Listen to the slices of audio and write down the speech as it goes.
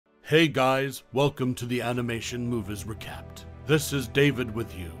Hey guys, welcome to the Animation Movies Recapped. This is David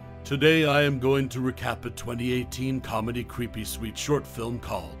with you. Today I am going to recap a 2018 comedy creepy sweet short film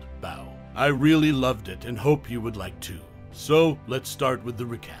called Bao. I really loved it and hope you would like to. So let's start with the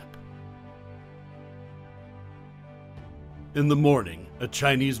recap. In the morning, a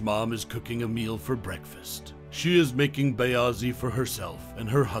Chinese mom is cooking a meal for breakfast. She is making baozi for herself and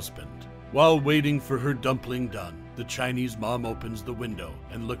her husband. While waiting for her dumpling done, the Chinese mom opens the window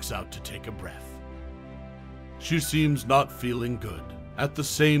and looks out to take a breath. She seems not feeling good. At the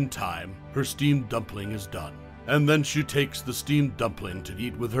same time, her steamed dumpling is done, and then she takes the steamed dumpling to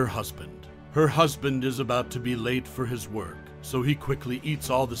eat with her husband. Her husband is about to be late for his work, so he quickly eats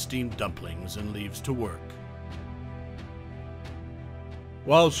all the steamed dumplings and leaves to work.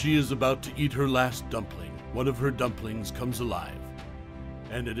 While she is about to eat her last dumpling, one of her dumplings comes alive,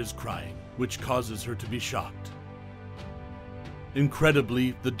 and it is crying, which causes her to be shocked.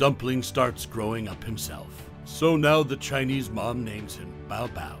 Incredibly, the dumpling starts growing up himself. So now the Chinese mom names him Bao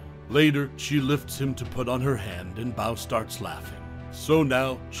Bao. Later, she lifts him to put on her hand and Bao starts laughing. So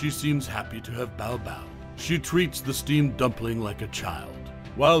now, she seems happy to have Bao Bao. She treats the steamed dumpling like a child.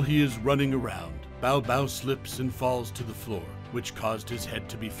 While he is running around, Bao Bao slips and falls to the floor, which caused his head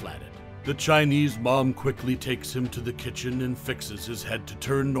to be flattened. The Chinese mom quickly takes him to the kitchen and fixes his head to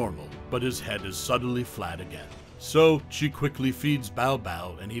turn normal, but his head is suddenly flat again. So, she quickly feeds Bao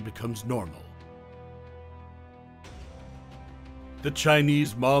Bao and he becomes normal. The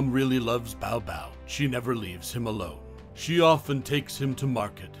Chinese mom really loves Bao Bao. She never leaves him alone. She often takes him to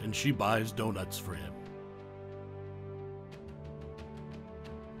market and she buys donuts for him.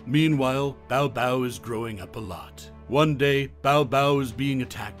 Meanwhile, Bao Bao is growing up a lot. One day, Bao Bao is being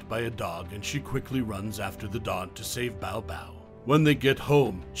attacked by a dog and she quickly runs after the dog to save Bao Bao. When they get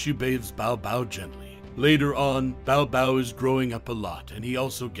home, she bathes Bao Bao gently. Later on, Bao Bao is growing up a lot and he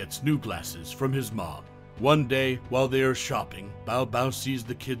also gets new glasses from his mom. One day, while they are shopping, Bao Bao sees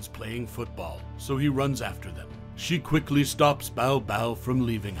the kids playing football, so he runs after them. She quickly stops Bao Bao from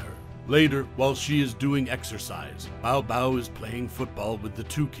leaving her. Later, while she is doing exercise, Bao Bao is playing football with the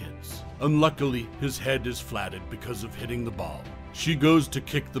two kids. Unluckily, his head is flattened because of hitting the ball. She goes to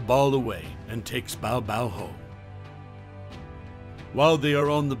kick the ball away and takes Bao Bao home. While they are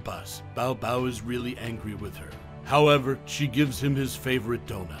on the bus, Bao Bao is really angry with her. However, she gives him his favorite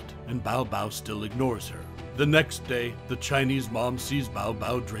donut, and Bao Bao still ignores her. The next day, the Chinese mom sees Bao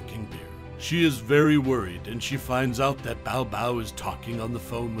Bao drinking beer. She is very worried and she finds out that Bao Bao is talking on the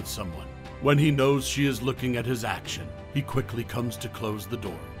phone with someone. When he knows she is looking at his action, he quickly comes to close the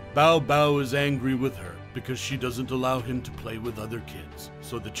door. Bao Bao is angry with her because she doesn't allow him to play with other kids,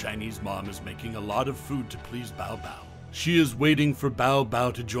 so the Chinese mom is making a lot of food to please Bao Bao. She is waiting for Bao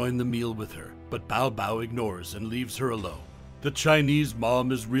Bao to join the meal with her, but Bao Bao ignores and leaves her alone. The Chinese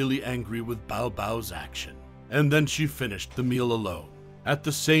mom is really angry with Bao Bao's action, and then she finished the meal alone. At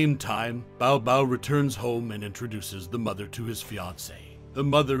the same time, Bao Bao returns home and introduces the mother to his fiancée. The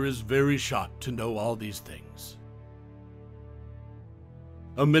mother is very shocked to know all these things.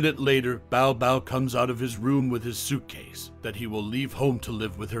 A minute later, Bao Bao comes out of his room with his suitcase that he will leave home to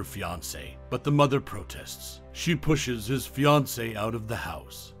live with her fiancé, but the mother protests. She pushes his fiancé out of the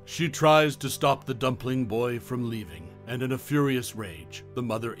house. She tries to stop the dumpling boy from leaving, and in a furious rage, the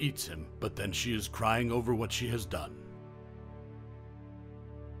mother eats him, but then she is crying over what she has done.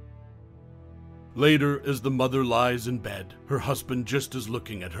 Later, as the mother lies in bed, her husband just is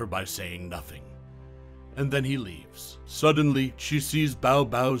looking at her by saying nothing. And then he leaves. Suddenly, she sees Bao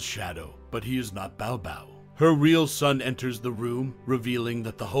Bao's shadow, but he is not Bao Bao. Her real son enters the room, revealing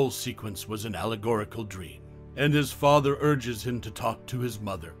that the whole sequence was an allegorical dream. And his father urges him to talk to his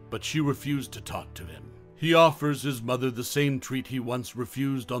mother, but she refused to talk to him. He offers his mother the same treat he once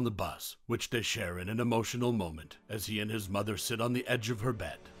refused on the bus, which they share in an emotional moment, as he and his mother sit on the edge of her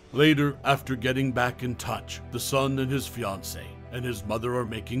bed. Later, after getting back in touch, the son and his fiancée and his mother are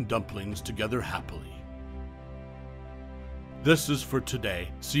making dumplings together happily. This is for today.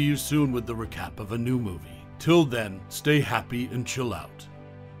 See you soon with the recap of a new movie. Till then, stay happy and chill out.